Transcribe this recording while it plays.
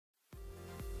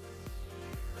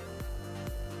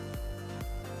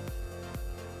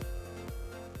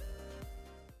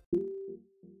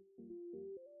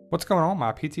What's going on,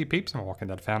 my PT peeps and Walking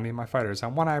Dead family and my fighters?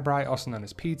 I'm One Eye Bri, also known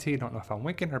as PT. Don't know if I'm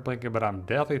winking or blinking, but I'm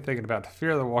definitely thinking about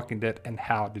Fear the Walking Dead and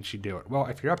how did she do it. Well,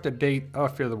 if you're up to date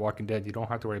of Fear the Walking Dead, you don't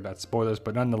have to worry about spoilers,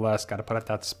 but nonetheless, got to put out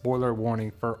that spoiler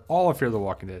warning for all of Fear the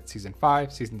Walking Dead, Season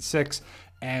 5, Season 6,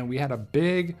 and we had a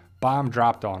big bomb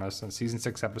dropped on us in Season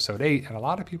 6, Episode 8, and a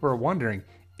lot of people are wondering,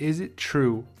 is it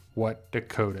true what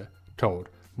Dakota told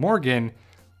Morgan?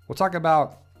 We'll talk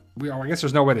about, I guess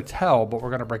there's no way to tell, but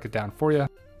we're going to break it down for you.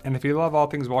 And if you love all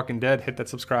things Walking Dead, hit that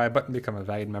subscribe button, become a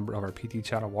valued member of our PT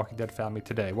channel, Walking Dead family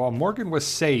today. Well, Morgan was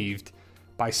saved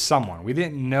by someone. We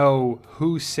didn't know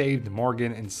who saved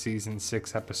Morgan in Season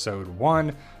 6, Episode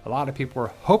 1. A lot of people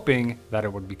were hoping that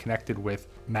it would be connected with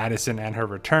Madison and her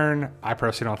return. I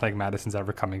personally don't think Madison's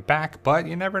ever coming back, but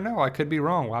you never know. I could be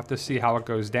wrong. We'll have to see how it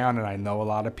goes down, and I know a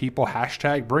lot of people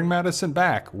hashtag bring Madison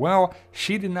back. Well,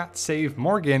 she did not save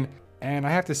Morgan, and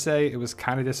I have to say it was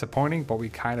kind of disappointing, but we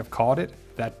kind of called it.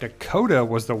 That Dakota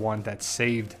was the one that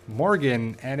saved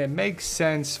Morgan, and it makes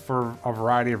sense for a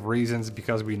variety of reasons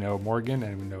because we know Morgan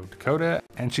and we know Dakota,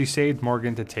 and she saved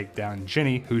Morgan to take down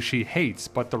Ginny, who she hates.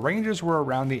 But the Rangers were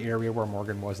around the area where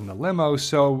Morgan was in the limo,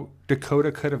 so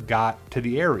Dakota could have got to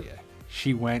the area.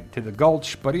 She went to the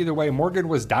gulch, but either way, Morgan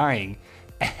was dying,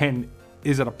 and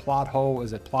is it a plot hole?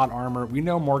 Is it plot armor? We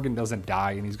know Morgan doesn't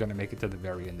die and he's going to make it to the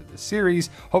very end of the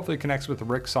series. Hopefully connects with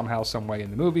Rick somehow, some way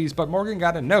in the movies. But Morgan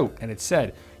got a note and it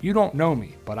said, "You don't know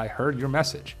me, but I heard your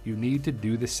message. You need to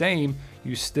do the same.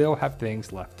 You still have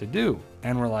things left to do."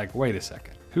 And we're like, wait a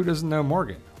second. Who doesn't know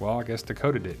Morgan? Well, I guess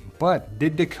Dakota didn't. But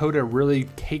did Dakota really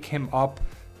take him up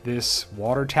this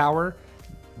water tower?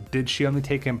 Did she only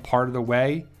take him part of the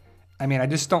way? I mean, I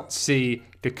just don't see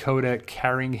Dakota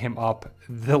carrying him up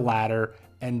the ladder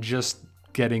and just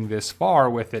getting this far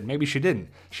with it. Maybe she didn't.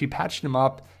 She patched him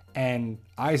up, and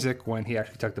Isaac, when he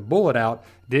actually took the bullet out,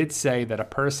 did say that a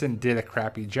person did a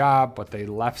crappy job, but they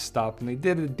left stuff and they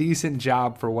did a decent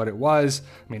job for what it was.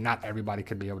 I mean, not everybody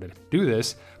could be able to do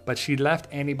this, but she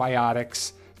left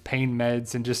antibiotics, pain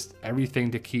meds, and just everything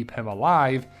to keep him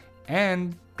alive.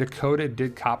 And Dakota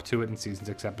did cop to it in Season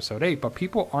 6, Episode 8, but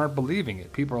people aren't believing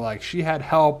it. People are like, she had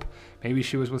help. Maybe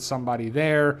she was with somebody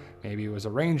there. Maybe it was a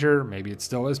ranger. Maybe it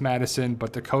still is Madison.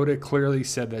 But Dakota clearly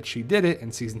said that she did it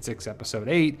in Season 6, Episode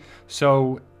 8.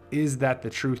 So is that the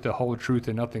truth, the whole truth,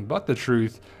 and nothing but the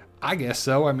truth? I guess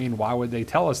so. I mean, why would they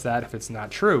tell us that if it's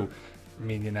not true? I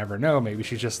mean, you never know. Maybe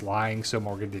she's just lying so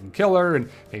Morgan didn't kill her, and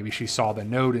maybe she saw the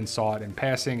note and saw it in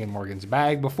passing in Morgan's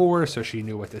bag before, so she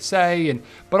knew what to say.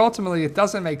 But ultimately, it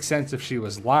doesn't make sense if she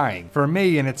was lying. For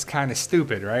me, and it's kind of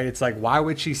stupid, right? It's like, why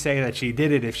would she say that she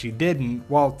did it if she didn't?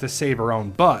 Well, to save her own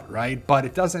butt, right? But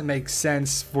it doesn't make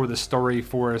sense for the story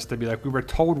for us to be like, we were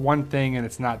told one thing and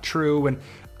it's not true. And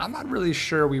I'm not really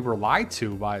sure we were lied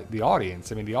to by the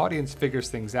audience. I mean, the audience figures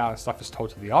things out and stuff is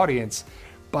told to the audience,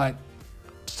 but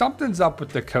something's up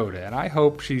with Dakota, and I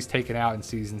hope she's taken out in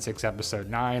Season 6, Episode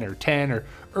 9 or 10 or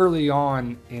early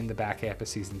on in the back half of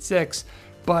Season 6.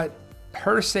 But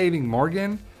her saving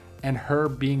Morgan and her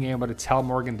being able to tell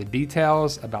Morgan the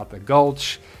details about the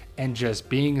gulch and just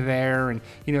being there, and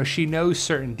you know, she knows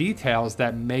certain details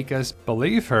that make us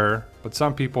believe her, but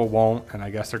some people won't, and I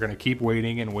guess they're going to keep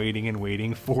waiting and waiting and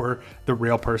waiting for the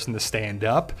real person to stand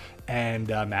up and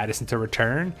Madison to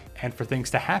return and for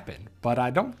things to happen. But I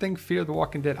don't think Fear the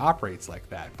Walking Dead operates like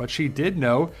that. But she did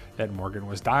know that Morgan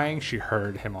was dying. She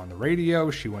heard him on the radio.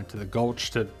 She went to the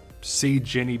gulch to see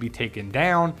Ginny be taken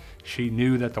down. She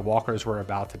knew that the walkers were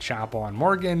about to chomp on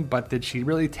Morgan, but did she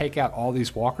really take out all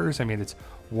these walkers? I mean, it's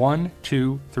 1,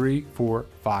 2, 3, 4,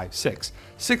 5, 6.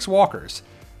 6 walkers.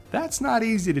 That's not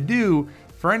easy to do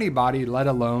for anybody, let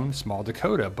alone small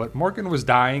Dakota. But Morgan was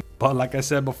dying. But like I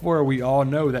said before, we all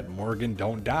know that Morgan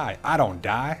don't die. I don't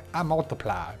die, I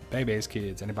multiply. Baby's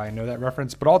kids. Anybody know that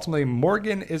reference? But ultimately,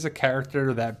 Morgan is a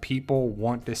character that people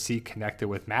want to see connected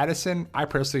with Madison. I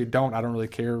personally don't. I don't really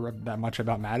care that much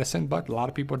about Madison, but a lot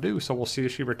of people do. So we'll see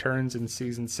if she returns in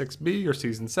Season 6B or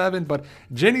Season 7. But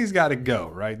Ginny's got to go,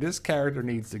 right? This character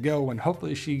needs to go, and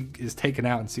hopefully she is taken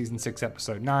out in Season 6,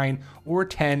 Episode 9 or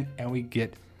 10, and we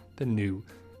get the new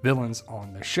villains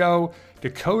on the show.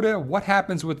 Dakota, what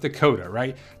happens with Dakota,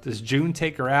 right? Does June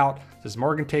take her out? Does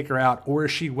Morgan take her out? Or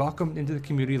is she welcomed into the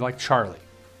community like Charlie?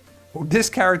 Well, this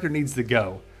character needs to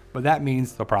go, but that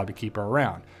means they'll probably keep her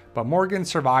around. But Morgan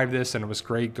survived this, and it was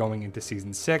great going into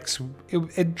Season 6.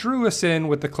 It drew us in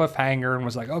with the cliffhanger and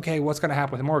was like, okay, what's going to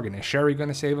happen with Morgan? Is Sherry going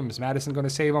to save him? Is Madison going to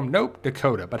save him? Nope,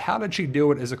 Dakota. But how did she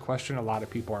do it is a question a lot of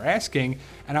people are asking,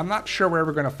 and I'm not sure we're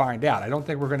ever going to find out. I don't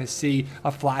think we're going to see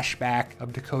a flashback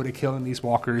of Dakota killing these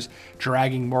walkers,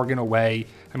 dragging Morgan away.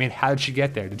 I mean, how did she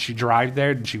get there? Did she drive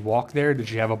there? Did she walk there? Did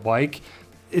she have a bike?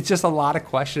 it's just a lot of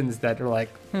questions that are like,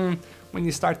 when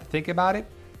you start to think about it,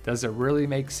 does it really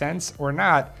make sense or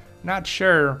not? Not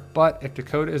sure, but if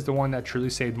Dakota is the one that truly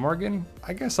saved Morgan,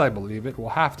 I guess I believe it. We'll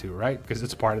have to, right? Because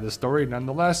it's part of the story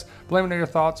nonetheless. Let me know your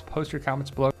thoughts, post your comments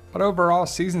below. But overall,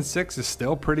 season 6 is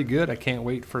still pretty good. I can't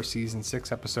wait for season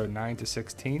 6, episode 9 to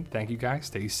 16. Thank you guys.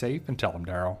 Stay safe and tell them,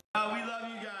 Daryl.